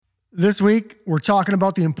This week, we're talking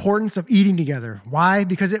about the importance of eating together. Why?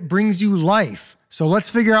 Because it brings you life. So let's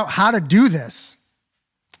figure out how to do this.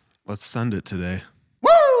 Let's send it today.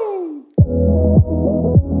 Woo!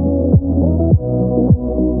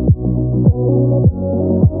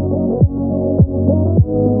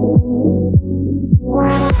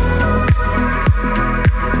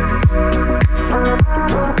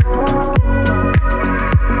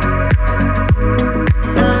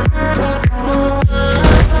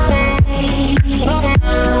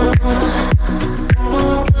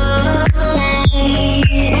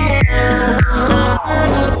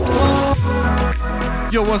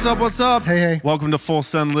 Yo, what's up? What's up? Hey. Welcome to Full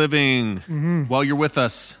Send Living. While you're with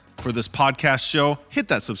us for this podcast show, hit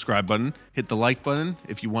that subscribe button, hit the like button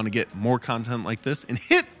if you want to get more content like this, and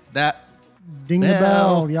hit that Ding the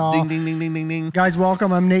bell, y'all. Ding, ding, ding, ding, ding, ding. Guys,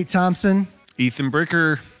 welcome. I'm Nate Thompson. Ethan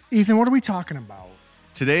Bricker. Ethan, what are we talking about?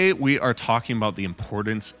 Today, we are talking about the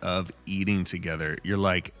importance of eating together. You're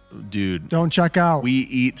like, dude, Don't check out. we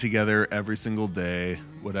eat together every single day,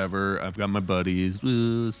 whatever. I've got my buddies.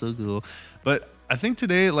 Ooh, so cool. But I think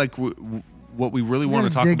today, like, what we really want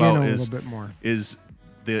to talk dig in about a little bit more. is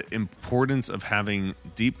the importance of having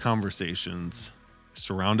deep conversations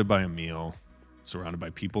surrounded by a meal, surrounded by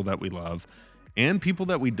people that we love, and people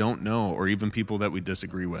that we don't know, or even people that we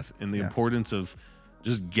disagree with, and the importance of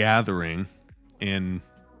just gathering and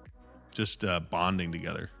just bonding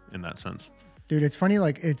together in that sense. Dude, it's funny.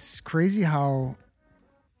 Like, it's crazy how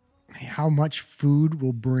much food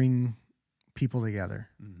will bring people together.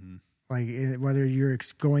 Like, whether you're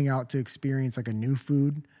going out to experience like a new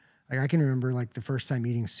food. Like, I can remember like the first time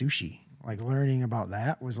eating sushi, like learning about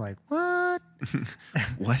that was like, what?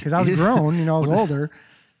 What? Because I was grown, I was older.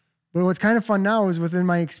 But what's kind of fun now is within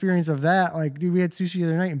my experience of that, like, dude, we had sushi the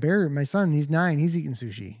other night, and Barry, my son, he's 9, he's eating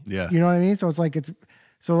sushi. Yeah. You know what I mean? So it's like,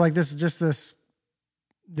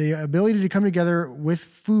 the ability to come together with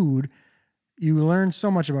food, you learn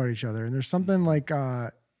so much about each other. And there's something like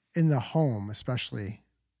in the home, especially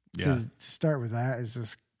to start with that is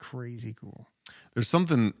just crazy cool. There's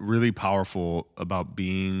something really powerful about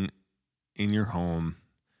being in your home,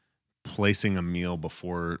 placing a meal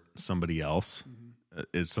before somebody else.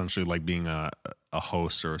 It's essentially like being a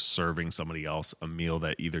host or serving somebody else a meal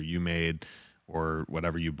that either you made or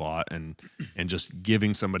whatever you bought, and just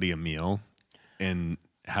giving somebody a meal and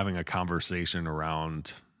having a conversation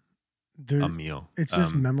around a meal. It's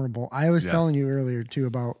just memorable. I was telling you earlier too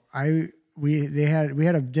about we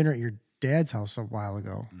had a dinner at your dad's house a while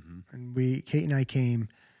ago, and Kate and I came,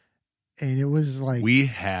 and it was like we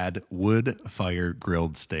had wood fire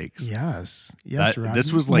grilled steaks. Yes, Rod.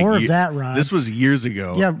 This was like more of that, Rod. This was years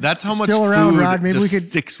ago. Yeah, that's how much still food around, Rod. Maybe just we could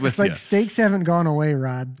sticks with it's like you. Steaks haven't gone away,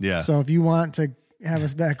 Rod. Yeah. So if you want to have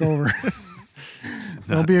us back over,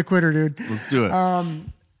 don't be a quitter, dude. Let's do it.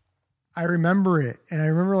 I remember it, and I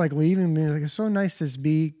remember like leaving and being like, it's so nice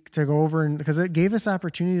to go over, and because it gave us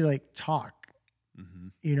opportunity to like talk.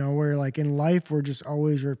 Where like in life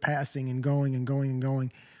we're passing and going and going and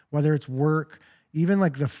going, whether it's work, even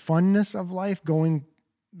like the funness of life, going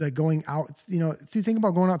out. If you think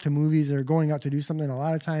about going out to movies or going out to do something, a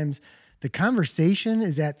lot of times the conversation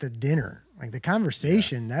is at the dinner. Like the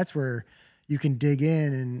conversation, that's where you can dig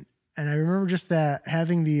in, and I remember just that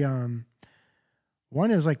having the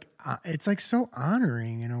one is like it's like so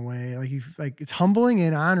honoring in a way, like it's humbling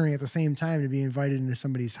and honoring at the same time to be invited into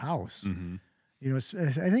somebody's house.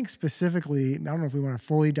 I think specifically, I don't know if we want to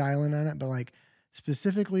fully dial in on it, but like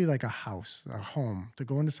specifically like a house, a home, to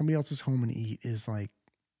go into somebody else's home and eat is like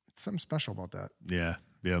it's something special about that. Yeah.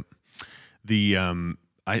 Yep. The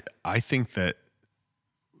I think that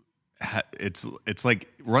it's like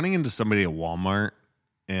running into somebody at Walmart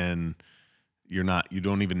and you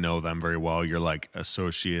don't even know them very well. You're like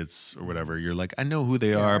associates or whatever. You're like, I know who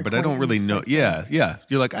they are, but I don't really know. Yeah.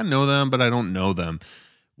 You're like, I know them, but I don't know them.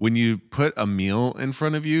 When you put a meal in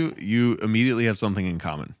front of you, you immediately have something in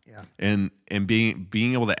common. Yeah. And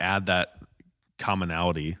being able to add that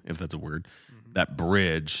commonality, if that's a word, that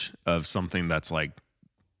bridge of something that's like,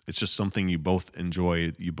 it's just something you both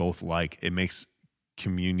enjoy, you both like. It makes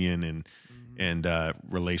communion and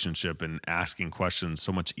relationship and asking questions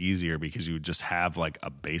so much easier because you just have like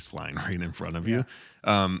a baseline right in front of you.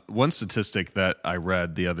 One statistic that I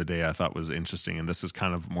read the other day I thought was interesting, and this is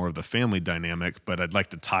kind of more of the family dynamic, but I'd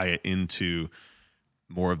like to tie it into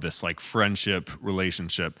more of this like friendship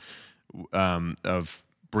relationship of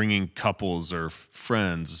bringing couples or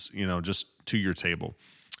friends, just to your table.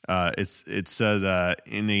 It said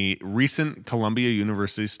in a recent Columbia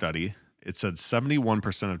University study, it said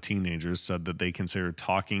 71% of teenagers said that they consider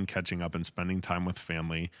talking, catching up, and spending time with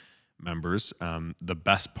family members the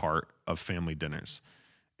best part of family dinners.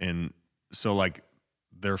 And so like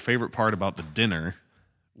their favorite part about the dinner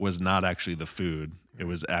was not actually the food. It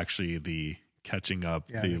was actually the catching up,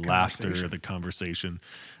 the laughter, the conversation.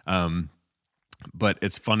 But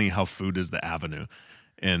it's funny how food is the avenue.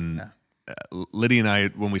 And Liddy and I,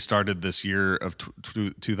 when we started this year of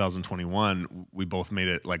 2021, we both made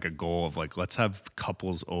it like a goal of like, let's have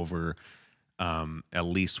couples over at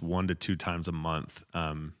least 1 to 2 times a month.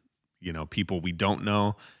 People we don't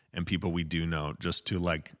know and people we do know, just to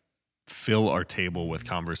like fill our table with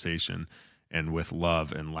conversation and with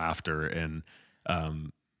love and laughter and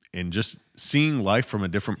just seeing life from a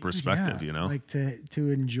different perspective, like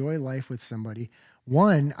to enjoy life with somebody.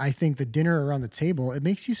 One, I think the dinner around the table, it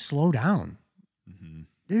makes you slow down. Mm-hmm.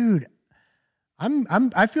 Dude,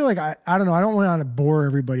 I feel like I don't know. I don't want to bore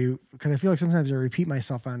everybody because I feel like sometimes I repeat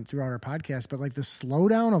myself throughout our podcast, but like the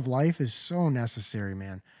slowdown of life is so necessary,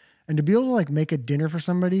 man. And to be able to like make a dinner for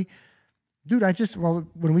somebody, dude,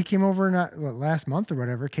 when we came over last month or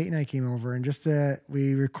whatever, Kate and I came over and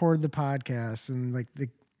we record the podcast and like the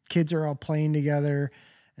kids are all playing together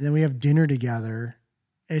and then we have dinner together.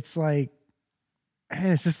 It's like, and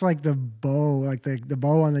it's just like the bow, like the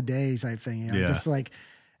bow on the day type thing, just like,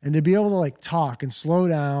 and to be able to like talk and slow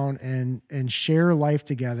down and share life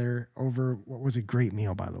together over what was a great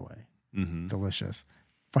meal, by the way. Mm-hmm. Delicious.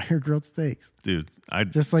 Fire grilled steaks. Dude,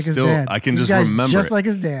 just like his dad. I can just remember just like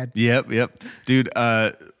his dad. Yep. Dude,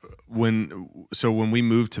 when we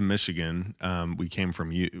moved to Michigan, we came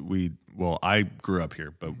from I grew up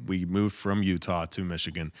here, but we moved from Utah to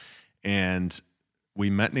Michigan and we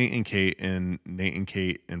met Nate and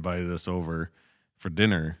Kate invited us over for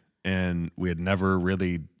dinner and we had never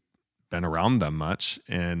really been around them much.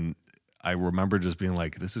 And I remember just being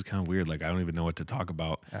like, this is kind of weird. Like, I don't even know what to talk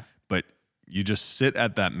about, but you just sit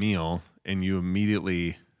at that meal and you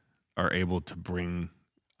immediately are able to bring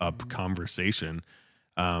up conversation,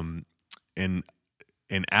 and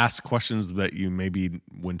ask questions that you maybe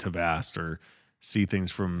wouldn't have asked or see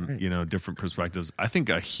things from, different perspectives. I think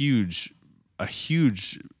a huge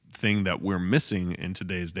thing that we're missing in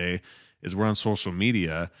today's day is we're on social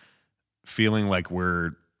media feeling like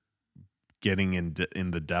we're getting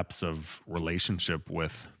in the depths of relationship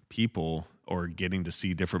with people or getting to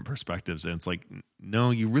see different perspectives. And it's like,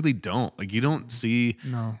 no, you really don't. Like, you don't see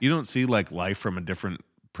like life from a different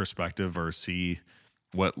perspective or see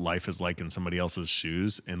what life is like in somebody else's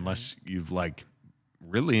shoes unless you've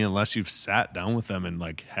sat down with them and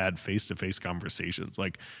like had face-to-face conversations.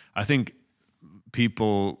 Like, I think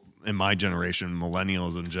people in my generation,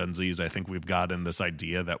 millennials and Gen Zs, I think we've gotten this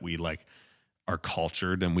idea that we like are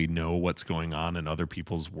cultured and we know what's going on in other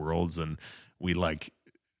people's worlds. And we like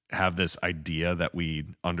have this idea that we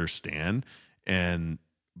understand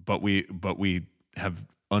but we have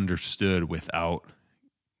understood without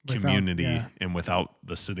community and without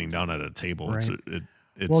the sitting down at a table. Right.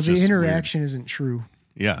 It's the interaction isn't true.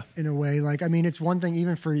 Yeah. In a way, like, I mean, it's one thing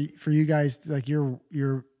even for you guys, like you're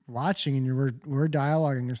watching and we're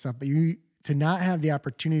dialoguing and stuff, but to not have the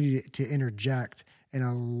opportunity to interject in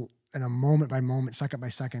a moment by moment, second by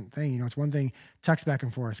second thing. It's one thing, text back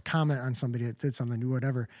and forth, comment on somebody that did something, do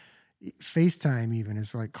whatever. FaceTime even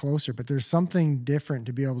is like closer, but there's something different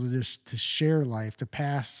to be able to to share life, to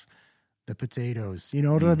pass the potatoes,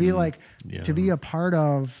 to be like, to be a part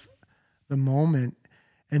of the moment.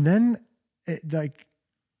 And then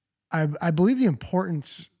I believe the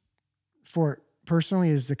importance for it personally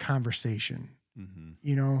is the conversation,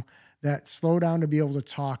 that slow down to be able to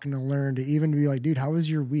talk and to learn, to even be like, dude, how was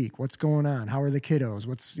your week? What's going on? How are the kiddos?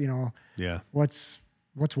 What's,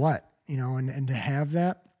 what's what, and to have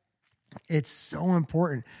that, it's so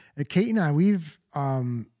important. Kate and I, we've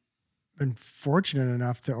been fortunate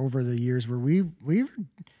enough to, over the years where we've,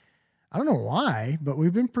 I don't know why, but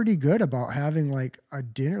we've been pretty good about having like a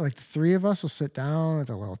dinner, like the three of us will sit down at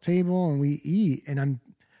the little table and we eat. And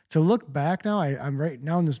to look back now, I'm right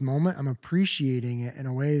now in this moment, I'm appreciating it in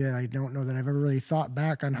a way that I don't know that I've ever really thought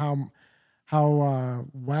back on how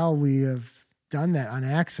well we have done that on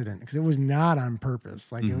accident, because it was not on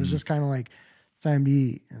purpose. Like, it was just kind of like, it's time to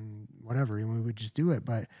eat and whatever, and we would just do it.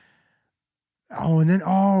 But, you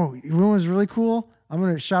know what was really cool? I'm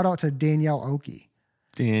going to shout out to Danielle Oki.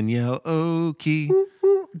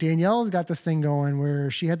 Danielle's got this thing going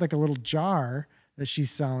where she had like a little jar that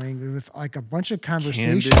she's selling with like a bunch of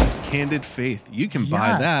conversation. Candid Faith. You can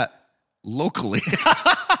buy that locally.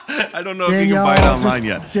 I don't know if you can buy it online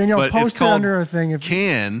yet. Danielle, post it under a thing.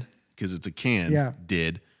 Because it's a can. Yeah.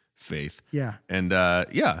 Did Faith. Yeah. And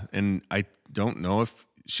and I don't know if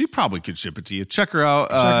she probably could ship it to you. Check her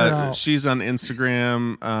out. She's on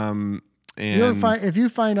Instagram. You'll find, if you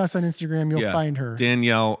find us on Instagram, you'll find her.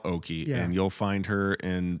 Danielle Oki. Yeah. And you'll find her,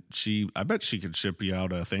 and I bet she could ship you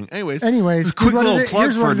out a thing. Anyways, dude, quick little plug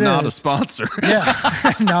here's for what it not a is. sponsor.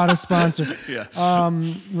 Yeah, not a sponsor. Yeah.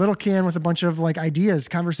 Little can with a bunch of like ideas,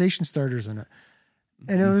 conversation starters in it.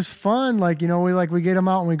 And it was fun. Like, we get them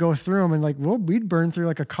out and we go through them, and like, we'd burn through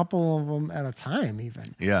like a couple of them at a time even.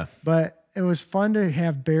 Yeah. But it was fun to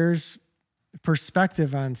have Bear's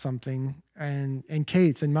perspective on something and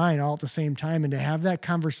Kate's and mine all at the same time. And to have that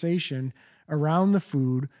conversation around the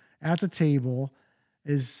food at the table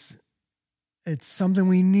it's something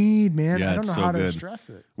we need, man. Yeah, I don't know so how good. to stress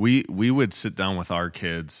it. We would sit down with our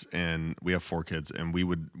kids, and we have 4 kids, and we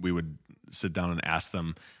would sit down and ask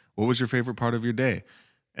them, what was your favorite part of your day?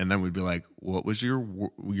 And then we'd be like, what was your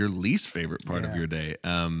least favorite part of your day?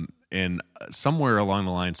 And somewhere along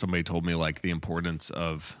the line, somebody told me like the importance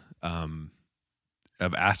of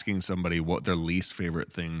asking somebody what their least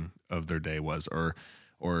favorite thing of their day was, or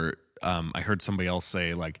I heard somebody else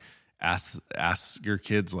say like, ask your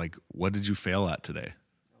kids like, what did you fail at today?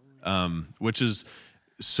 Which is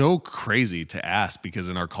so crazy to ask, because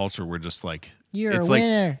in our culture we're just like, You're a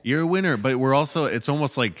winner. Like, you're a winner, but we're also, it's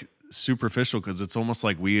almost like superficial, because it's almost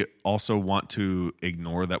like we also want to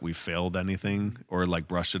ignore that we failed anything or like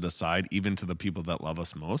brush it aside, even to the people that love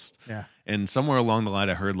us most. Yeah. And somewhere along the line,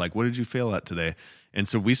 I heard like, what did you fail at today? And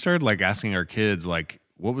so we started like asking our kids, like,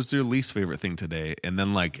 what was their least favorite thing today? And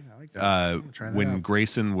then like, when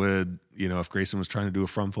Grayson would, if Grayson was trying to do a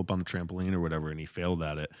front flip on the trampoline or whatever, and he failed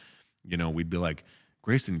at it, we'd be like,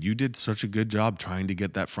 Grayson, you did such a good job trying to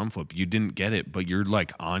get that front flip. You didn't get it, but you're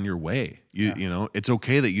like on your way. It's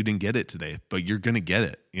okay that you didn't get it today, but you're going to get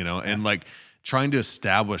it, and like trying to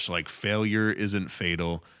establish like failure isn't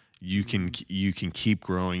fatal. You can keep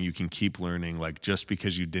growing. You can keep learning. Like, just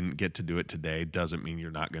because you didn't get to do it today doesn't mean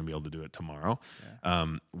you're not going to be able to do it tomorrow.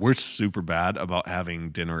 Yeah. We're super bad about having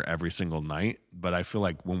dinner every single night, but I feel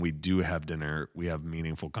like when we do have dinner, we have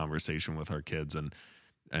meaningful conversation with our kids,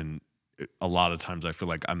 and a lot of times I feel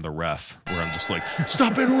like I'm the ref, where I'm just like,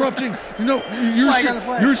 stop interrupting.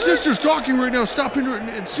 Your sister's talking right now. Stop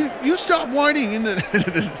interrupting. You stop whining.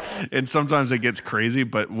 And sometimes it gets crazy.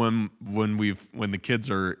 But when the kids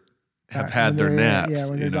have had their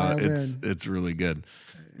naps, it's really good,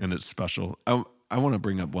 and it's special. I want to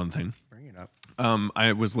bring up one thing. Bring it up.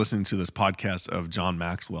 I was listening to this podcast of John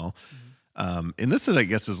Maxwell, and this is, I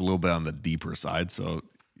guess, is a little bit on the deeper side. So.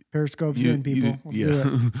 Periscopes in, people. Let's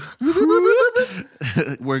do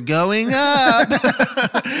it. We're going up.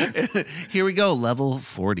 Here we go, level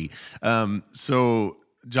 40. So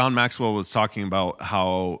John Maxwell was talking about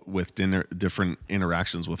how with different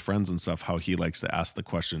interactions with friends and stuff, how he likes to ask the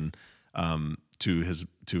question to his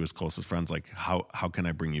closest friends, like, how can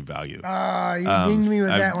I bring you value? You dinged me with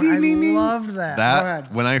that one. I loved that. Go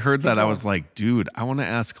ahead. When I heard that, I was like, dude, I want to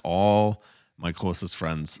ask all my closest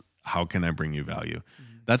friends, how can I bring you value?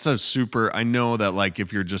 That's I know that like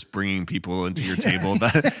if you're just bringing people into your table,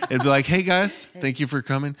 that it'd be like, hey guys, thank you for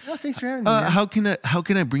coming. Oh, thanks for having me. How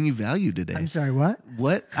can I bring you value today? I'm sorry, what?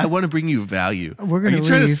 What? I want to bring you value. Are you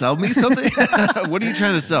trying to sell me something? What are you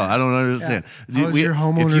trying to sell? I don't understand. Yeah. How's your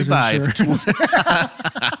homeowner's insurance?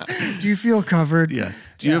 Do you feel covered? Yeah.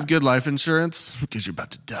 Do you have good life insurance? Because you're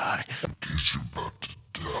about to die.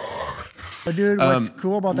 But dude, what's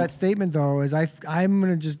cool about that statement though is I'm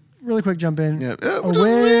gonna just really quick jump in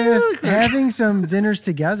with having some dinners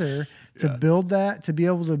together to build that, to be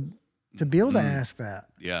able to ask that.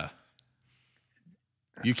 Yeah.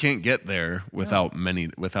 You can't get there without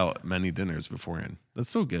many dinners beforehand.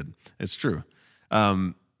 That's so good. It's true.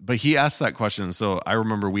 But he asked that question. So I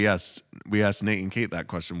remember we asked Nate and Kate that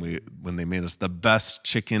question when they made us the best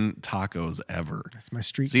chicken tacos ever. That's my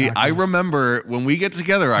street See, tacos. I remember when we get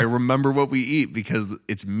together, I remember what we eat because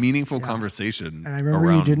it's meaningful conversation. And I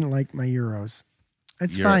remember you didn't like my gyros.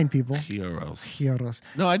 It's fine, people. Gyros.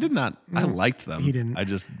 No, I did not. I liked them. He didn't.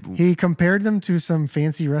 He compared them to some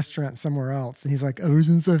fancy restaurant somewhere else. And he's like, ever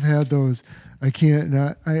since I've had those, I can't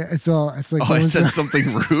not. It's like. Oh, I said something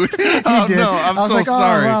rude. He did. No, I'm so like,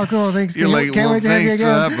 sorry. Oh, wow, cool. Thanks. You're like, can't wait to have you thanks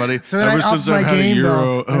again. for that, buddy. So then Ever I since upped I've my had a game gyro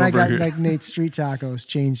though, and I over got here. like Nate's street tacos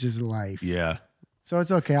changed his life. Yeah. So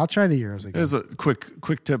it's okay. I'll try the gyros again. There's a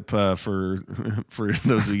quick tip for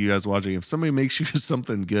those of you guys watching. If somebody makes you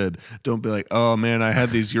something good, don't be like, "Oh man, I had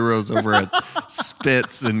these gyros over at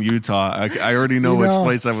Spitz in Utah. I already know which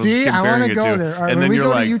place I was comparing I want to it go to." there. All right, and when then we you're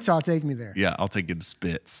go like, to Utah, take me there. "Yeah, I'll take you to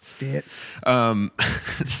Spitz."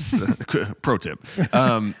 Pro tip.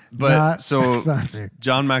 But Not so sponsored.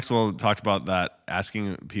 John Maxwell talked about that,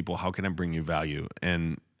 asking people, "How can I bring you value?"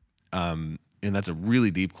 And that's a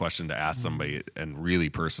really deep question to ask somebody, and really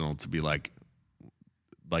personal to be like,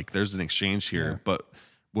 like there's an exchange here. But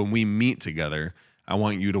when we meet together, I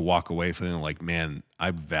want you to walk away feeling like, man,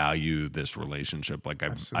 I value this relationship. Like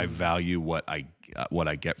I value what I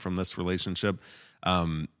get from this relationship.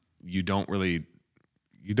 You don't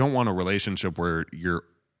want a relationship where you're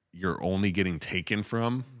only getting taken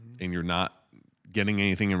from and you're not getting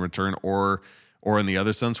anything in return, or in the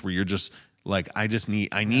other sense where you're just like, I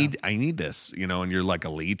need this, you know, and you're like a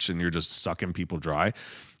leech and you're just sucking people dry.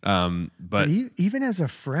 But even as a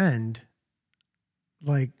friend,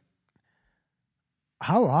 like,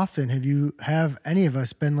 how often have any of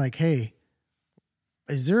us been like, hey,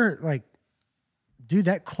 is there like, dude,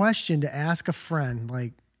 that question to ask a friend,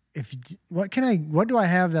 like, what do I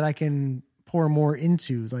have that I can pour more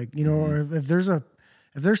into? Like, you know, or if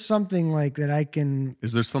there's something like that I can,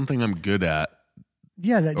 is there something I'm good at?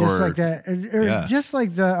 Yeah. That just like that, or just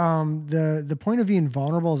like the point of being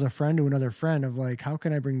vulnerable as a friend to another friend of like, how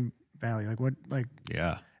can I bring value? Like what, like,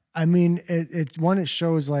 yeah, I mean, it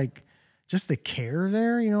shows like just the care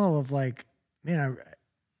there, you know, of like, man,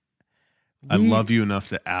 I love you enough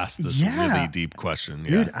to ask this really deep question.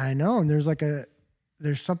 Dude, I know. And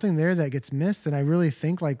there's something there that gets missed. And I really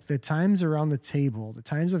think like the times around the table, the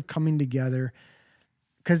times of coming together,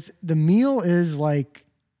 because the meal is like,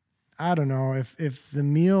 I don't know, if the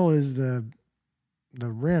meal is the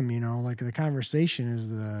rim, you know, like the conversation is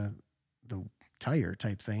the tire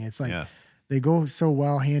type thing. It's like they go so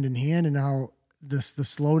well hand in hand, and how the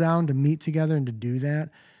slowdown to meet together and to do that,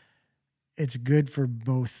 it's good for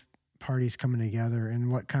both parties coming together,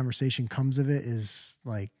 and what conversation comes of it is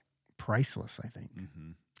like priceless, I think.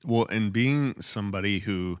 Mm-hmm. Well, and being somebody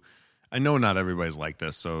who, I know not everybody's like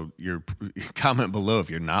this, so your comment below if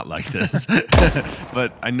you're not like this.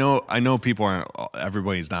 But I know people aren't.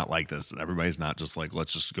 Everybody's not like this, and everybody's not just like,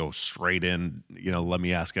 let's just go straight in. You know, let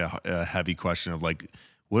me ask a heavy question of like,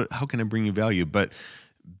 how can I bring you value? But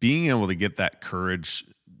being able to get that courage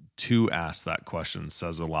to ask that question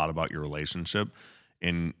says a lot about your relationship.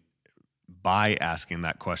 And by asking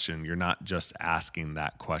that question, you're not just asking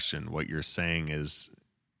that question. What you're saying is,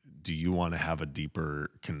 do you want to have a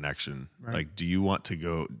deeper connection? Right. Like, do you want to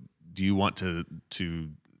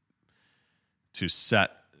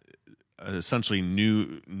set essentially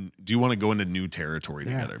do you want to go into new territory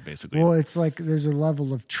together, basically? Well, it's like there's a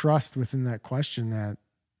level of trust within that question that,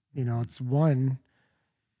 you know, it's one,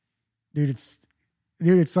 dude, it's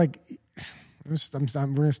like, we're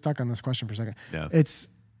stuck on this question for a second. Yeah. It's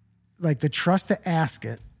like the trust to ask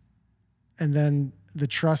it, and then the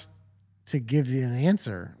trust to give you an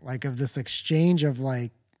answer, like of this exchange of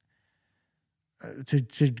like,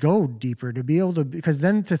 to go deeper, to be able to, because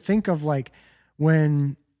then to think of like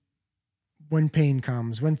when pain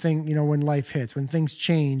comes, when life hits, when things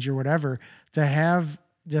change or whatever, to have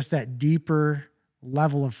just that deeper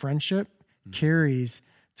level of friendship carries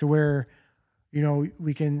to where, you know,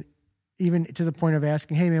 we can even to the point of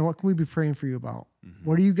asking, hey man, what can we be praying for you about? Mm-hmm.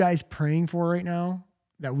 What are you guys praying for right now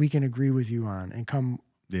that we can agree with you on and come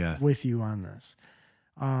with you on this?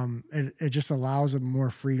 It just allows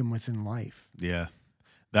more freedom within life. Yeah.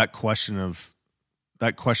 That question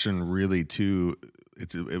really too,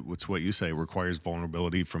 it's what you say, requires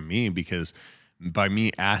vulnerability from me, because by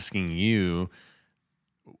me asking you,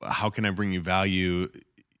 how can I bring you value?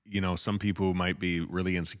 You know, some people might be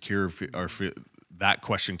really insecure or that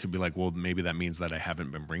question could be like, well, maybe that means that I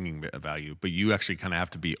haven't been bringing a value. But you actually kind of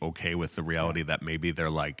have to be okay with the reality that maybe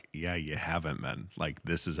they're like, yeah, you haven't been. Like,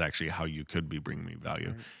 this is actually how you could be bringing me value.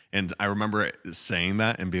 Right. And I remember saying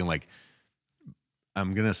that and being like,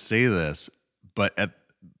 I'm going to say this, but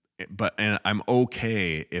I'm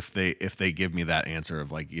okay if they give me that answer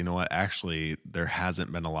of like, you know what, actually there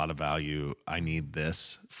hasn't been a lot of value. I need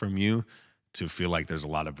this from you to feel like there's a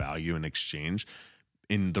lot of value in exchange.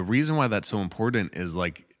 And the reason why that's so important is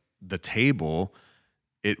like the table,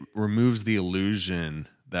 it removes the illusion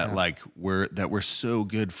that we're so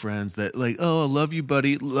good friends, that like, oh, I love you,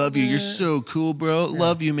 buddy. Love you. You're so cool, bro. Yeah.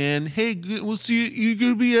 Love you, man. Hey, we'll see you. You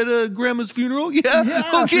gonna be at grandma's funeral?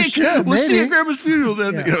 Yeah. Okay. Sure, we'll see you at grandma's funeral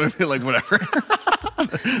then. Yeah. You know what I mean? Like, whatever.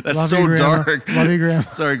 That's love so you, dark. Love you, grandma.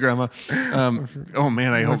 Sorry, grandma. Oh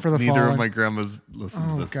man, I hope neither of my grandmas listen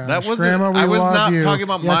to this. Gosh. That wasn't. Grandma, I was not you. talking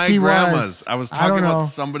about my grandmas. I was talking about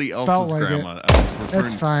somebody else's grandma.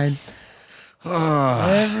 That's fine.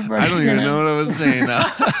 I don't even know what I was saying now.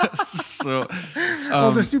 So,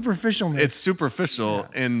 the superficialness. It's superficial,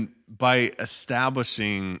 and by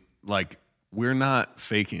establishing like we're not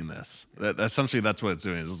faking this. Essentially, that's what it's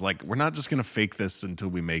doing. Is like we're not just gonna fake this until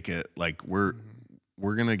we make it. Like we're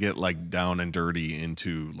gonna get like down and dirty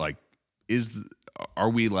into like,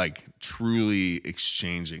 are we like truly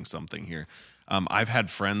exchanging something here? I've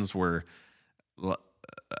had friends where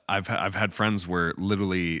I've had friends where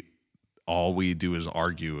literally all we do is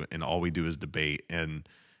argue and all we do is debate, and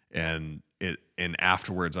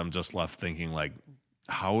afterwards I'm just left thinking like,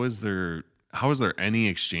 how is there any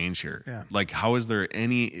exchange here? Yeah. Like how is there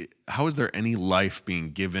any life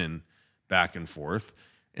being given back and forth?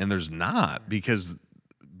 And there's not, because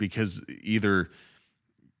either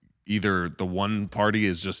the one party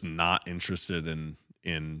is just not interested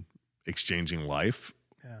in exchanging life,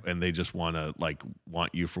 and they just want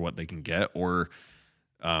you for what they can get, or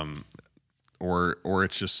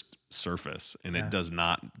it's just surface, and it does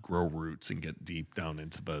not grow roots and get deep down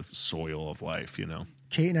into the soil of life, you know?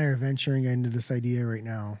 Kate and I are venturing into this idea right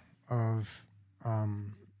now of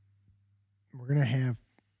we're going to have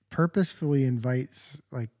purposefully invites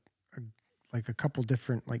like a couple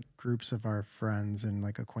different like groups of our friends and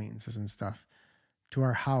like acquaintances and stuff to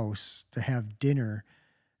our house to have dinner,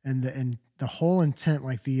 and the whole intent,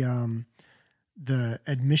 like the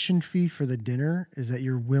admission fee for the dinner is that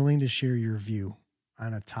you're willing to share your view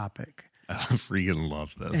on a topic. I freaking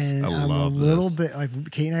love this. And I'm a little bit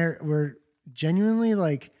like Kate and I we're genuinely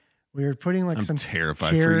like we're putting like I'm some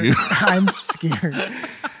terrified care. for you. I'm scared.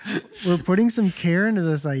 We're putting some care into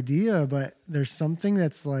this idea, but there's something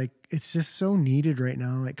that's like, it's just so needed right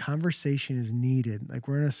now. Like conversation is needed. Like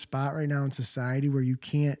we're in a spot right now in society where you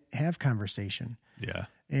can't have conversation. Yeah.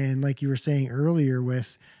 And like you were saying earlier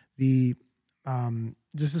with the,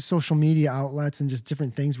 just the social media outlets and just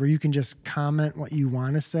different things where you can just comment what you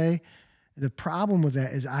want to say. The problem with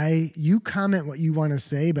that is you comment what you want to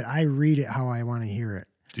say, but I read it how I want to hear it.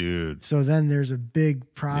 Dude. So then there's a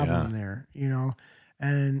big problem there, you know?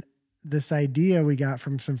 And this idea we got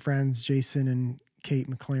from some friends, Jason and Kate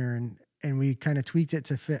McLaren, and we kind of tweaked it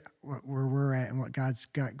to fit where we're at and what God's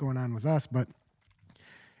got going on with us. But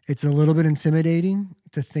it's a little bit intimidating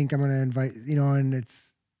to think I'm going to invite, you know, and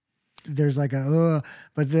there's like the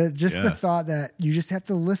thought that you just have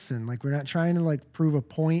to listen. Like we're not trying to like prove a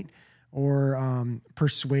point or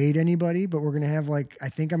persuade anybody, but we're going to have like, I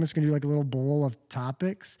think I'm just going to do like a little bowl of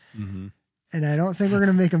topics. Mm-hmm. And I don't think we're going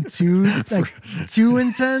to make them too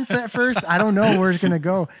intense at first. I don't know where it's going to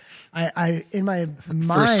go. I in my mind,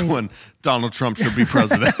 first one, Donald Trump should be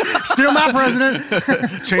president. Still not president.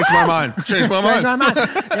 Change my mind.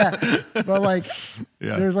 Yeah. But like,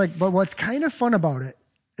 there's like, but what's kind of fun about it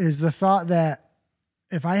is the thought that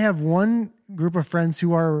if I have one group of friends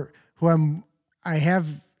I have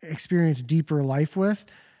experienced deeper life with,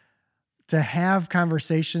 to have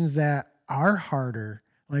conversations that are harder,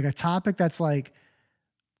 like a topic that's like,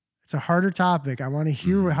 it's a harder topic. I want to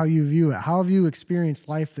hear how you view it. How have you experienced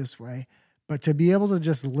life this way? But to be able to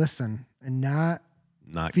just listen and not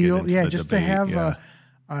feel, just debate, to have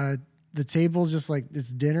the table's just like it's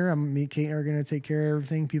dinner. Me, Kate are going to take care of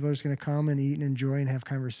everything. People are just going to come and eat and enjoy and have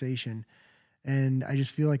conversation. And I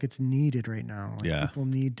just feel like it's needed right now. Like people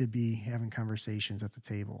need to be having conversations at the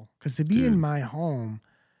table, because to be in my home,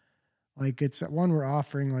 like it's one we're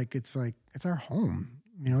offering, like it's our home.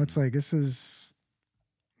 You know, it's like this is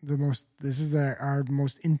our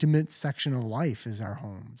most intimate section of life is our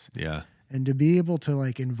homes. Yeah. And to be able to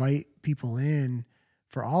like invite people in,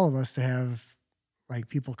 for all of us to have like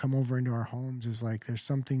people come over into our homes is like, there's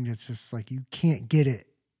something that's just like, you can't get it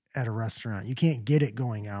at a restaurant. You can't get it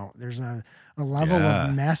going out. There's a level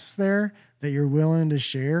of mess there that you're willing to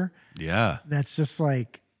share. Yeah. That's just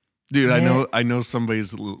like, dude, I know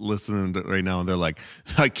somebody's listening right now and they're like,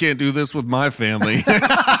 I can't do this with my family.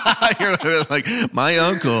 You're like, my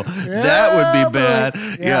uncle, that would be bad.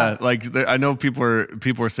 Yeah. Like I know people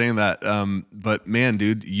are saying that. But man,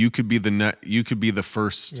 dude, you could be the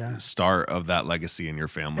first start of that legacy in your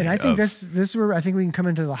family. And I think this is where I think we can come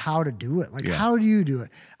into the how to do it. Like, how do you do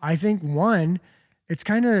it? I think one, it's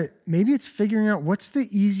kind of, maybe it's figuring out what's the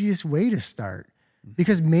easiest way to start,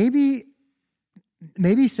 because maybe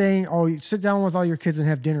saying, oh, you sit down with all your kids and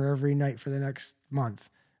have dinner every night for the next month.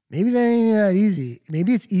 Maybe that ain't that easy.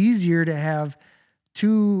 Maybe it's easier to have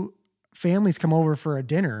two families come over for a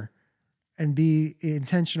dinner and be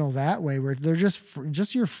intentional that way, where they're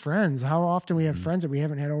just your friends. How often we have friends that we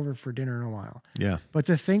haven't had over for dinner in a while. Yeah. But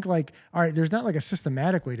to think like, all right, there's not like a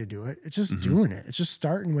systematic way to do it. It's just doing it. It's just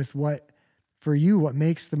starting with what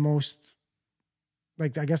makes the most,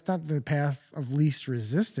 like, I guess not the path of least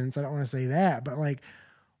resistance. I don't want to say that, but like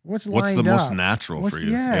what's lined up? What's the most natural for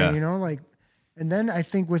you? Yeah, you know, like, and then I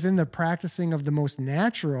think within the practicing of the most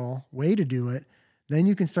natural way to do it, then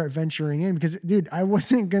you can start venturing in, because dude, I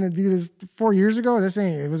wasn't going to do this 4 years ago. It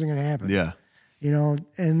wasn't going to happen. Yeah. You know,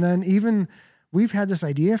 and then even we've had this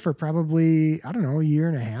idea for probably, I don't know, a year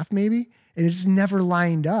and a half maybe, and it's just never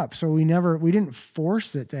lined up. So we didn't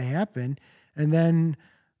force it to happen. And then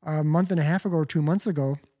a month and a half ago or 2 months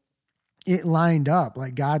ago, it lined up,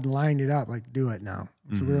 like God lined it up, like do it now.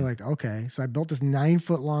 So we were like, okay. So I built this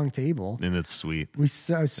 9-foot long table. And it's sweet. We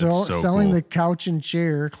selling cool. the couch and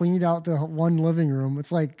chair, cleaned out the one living room.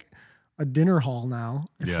 It's like a dinner hall now.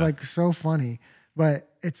 It's like so funny, but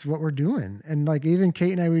it's what we're doing. And like even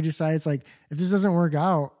Kate and I, we decided it's like, if this doesn't work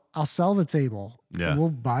out, I'll sell the table. Yeah. And we'll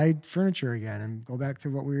buy furniture again and go back to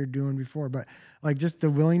what we were doing before. But like just the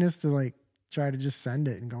willingness to like try to just send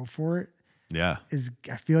it and go for it. Yeah.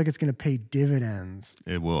 I feel like it's going to pay dividends.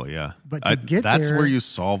 It will. Yeah. But to get that's there, where you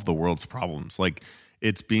solve the world's problems. Like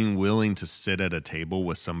it's being willing to sit at a table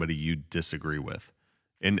with somebody you disagree with.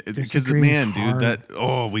 And because man,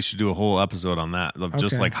 dude, we should do a whole episode on that. Of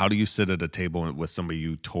just like, how do you sit at a table with somebody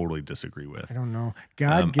you totally disagree with? I don't know.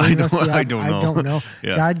 God gave us I don't know.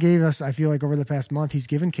 Yeah. God gave us, I feel like over the past month, he's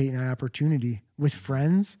given Kate and I opportunity with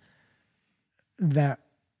friends that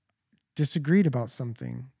disagreed about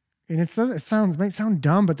something. And it might sound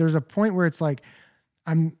dumb, but there's a point where it's like,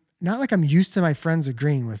 I'm not like I'm used to my friends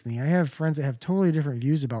agreeing with me. I have friends that have totally different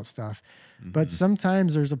views about stuff, but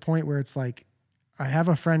sometimes there's a point where it's like, I have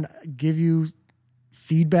a friend give you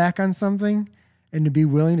feedback on something and to be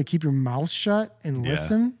willing to keep your mouth shut and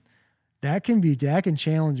listen. That can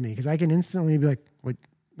challenge me. Cause I can instantly be like,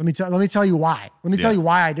 let me tell you why. Let me tell you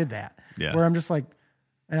why I did that. Yeah. Where I'm just like,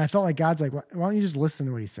 and I felt like God's like, why don't you just listen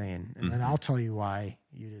to what he's saying? And then I'll tell you why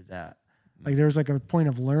you did that. Like there was like a point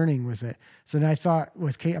of learning with it. So then I thought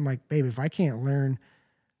with Kate, I'm like, babe, if I can't learn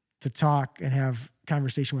to talk and have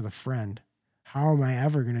conversation with a friend, how am I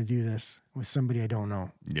ever going to do this with somebody I don't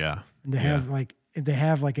know? Yeah. And to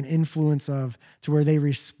have like an influence to where they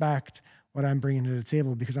respect what I'm bringing to the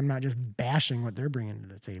table because I'm not just bashing what they're bringing to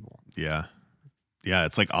the table. Yeah. Yeah.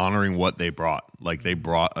 It's like honoring what they brought. Like they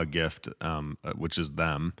brought a gift, which is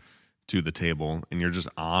them, to the table, and you're just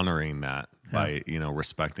honoring that by,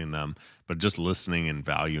 respecting them, but just listening and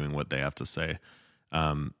valuing what they have to say.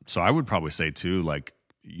 So I would probably say too, like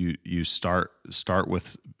you start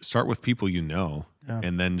with people,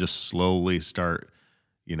 and then just slowly start,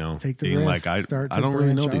 take the being risk, like, I don't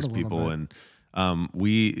really know these people. And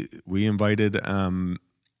we invited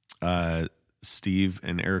Steve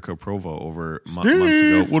and Erica Provo over months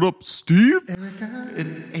ago. What up, Steve? Erica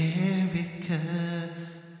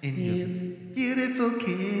and your beautiful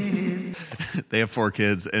kids. They have 4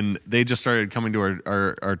 kids, and they just started coming to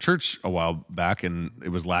our church a while back, and it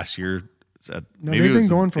was last year. They've been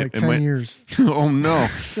going for like 10 years. Oh no!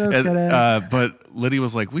 Just but Lydia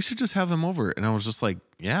was like, "We should just have them over," and I was just like,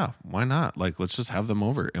 "Yeah, why not? Like, let's just have them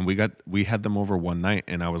over." And we had them over one night,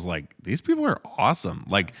 and I was like, "These people are awesome."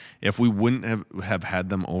 Like, if we wouldn't have had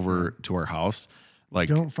them over to our house, like,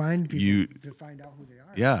 don't find people to find out who they are.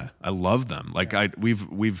 Yeah, I love them. Like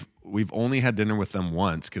we've only had dinner with them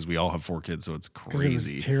once because we all have 4 kids, so it's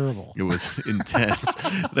crazy. It was terrible. It was intense.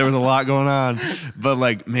 There was a lot going on, but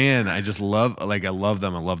like, man, I just love them.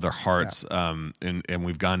 I love their hearts. Yeah. And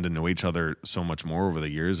we've gotten to know each other so much more over the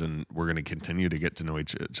years, and we're going to continue to get to know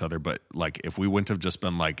each other. But like, if we wouldn't have just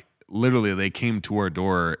been like, literally, they came to our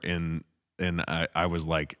door and I was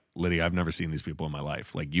like, Lydia, I've never seen these people in my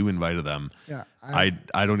life. Like, you invited them. Yeah,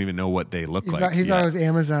 I don't even know what they look like. He thought it was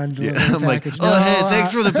Amazon. Yeah. I'm like, hey,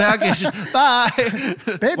 thanks for the package. Bye.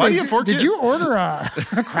 Babe, why do you have 4 kids? Did you order a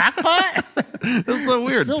crack pot? It's so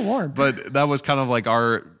weird. It's still warm. But that was kind of like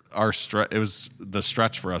our stretch. It was the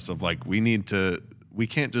stretch for us of like, we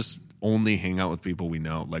can't just only hang out with people we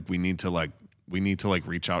know. Like, we need to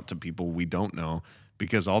reach out to people we don't know,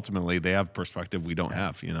 because ultimately they have perspective we don't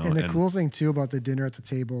have, And the cool thing too about the dinner at the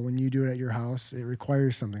table, when you do it at your house, it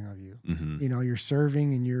requires something of you. Mm-hmm. You're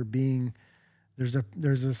serving and you're being, there's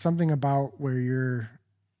a something about where you're,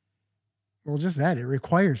 well, just that it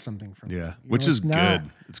requires something from you. Yeah. Which is good.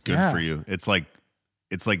 It's good for you. It's like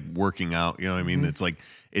working out, you know what I mean? Mm-hmm. It's like,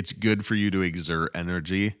 it's good for you to exert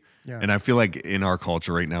energy. Yeah. And I feel like in our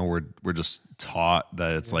culture right now, we're just taught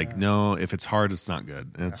that it's like, no, if it's hard, it's not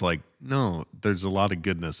good. And it's like, no, there's a lot of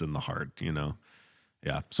goodness in the hard,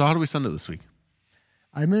 Yeah. So how do we send it this week?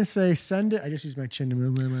 I'm going to say send it. I just use my chin to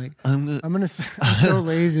move my mic. I'm so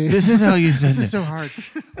lazy. This is how you send it. This is so hard.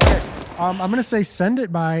 Okay. I'm going to say send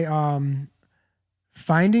it by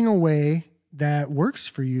finding a way that works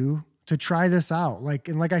for you to try this out.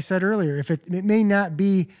 Like I said earlier, if it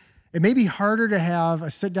may be harder to have a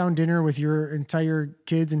sit-down dinner with your entire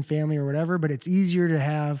kids and family or whatever, but it's easier to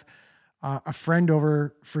have a friend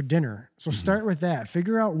over for dinner. So start with that.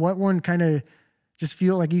 Figure out what one kind of just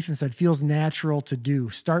feel, like Ethan said, feels natural to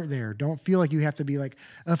do. Start there. Don't feel like you have to be like,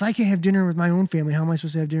 if I can't have dinner with my own family, how am I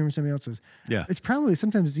supposed to have dinner with somebody else's? Yeah. It's probably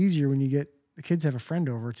sometimes easier when the kids have a friend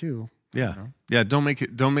over too. Yeah. Yeah. Don't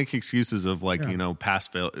make excuses of like,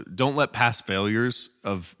 don't let past failures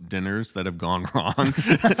of dinners that have gone wrong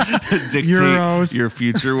dictate Euros. your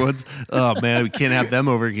future ones. Oh man, we can't have them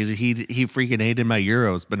over because he freaking hated my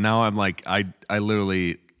Euros. But now I'm like, I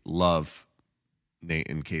literally love Nate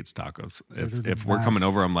and Kate's tacos. If we're coming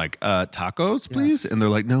over, I'm like, tacos, please? Yes. And they're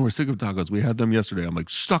like, no, we're sick of tacos. We had them yesterday. I'm like,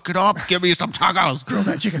 suck it up. Give me some tacos. Grill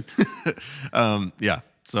that chicken. Yeah.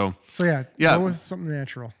 So yeah. Go with something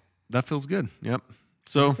natural. That feels good. Yep.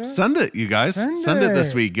 So send it, you guys. Send it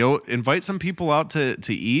this week. Go invite some people out to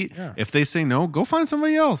eat. Yeah. If they say no, go find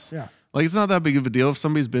somebody else. Yeah. Like it's not that big of a deal. If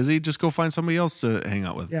somebody's busy, just go find somebody else to hang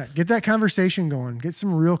out with. Yeah. Get that conversation going. Get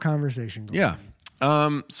some real conversation going.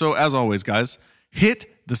 Yeah. So as always, guys, hit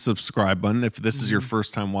the subscribe button. If this is your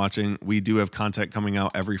first time watching, we do have content coming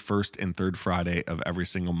out every first and third Friday of every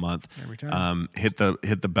single month. Every time. Hit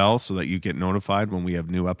the bell so that you get notified when we have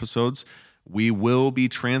new episodes. We will be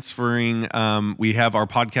transferring. We have our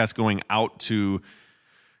podcast going out to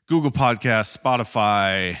Google Podcasts,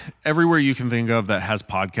 Spotify, everywhere you can think of that has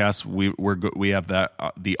podcasts. We have that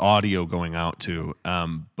the audio going out to.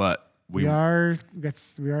 But we are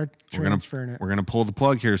transferring it. We're gonna pull the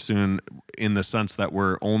plug here soon, in the sense that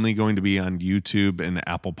we're only going to be on YouTube and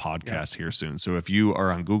Apple Podcasts here soon. So if you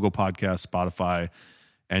are on Google Podcasts, Spotify,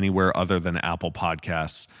 anywhere other than Apple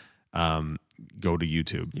Podcasts, go to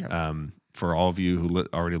YouTube. Yep. For all of you who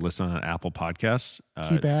already listen on Apple Podcasts,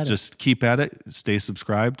 keep at it. Stay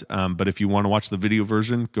subscribed. But if you want to watch the video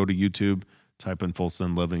version, go to YouTube, type in Full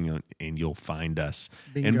Send Living, and you'll find us.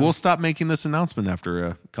 Bingo. And we'll stop making this announcement after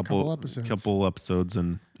a couple episodes,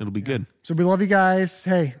 and it'll be good. So we love you guys.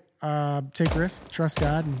 Hey, take risks, trust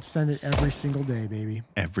God, and send it every single day, baby.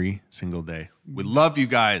 Every single day. We love you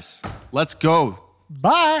guys. Let's go.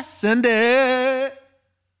 Bye. Send it.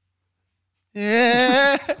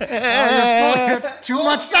 Yeah. That's too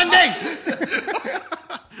much sending.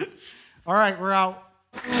 All right, we're out.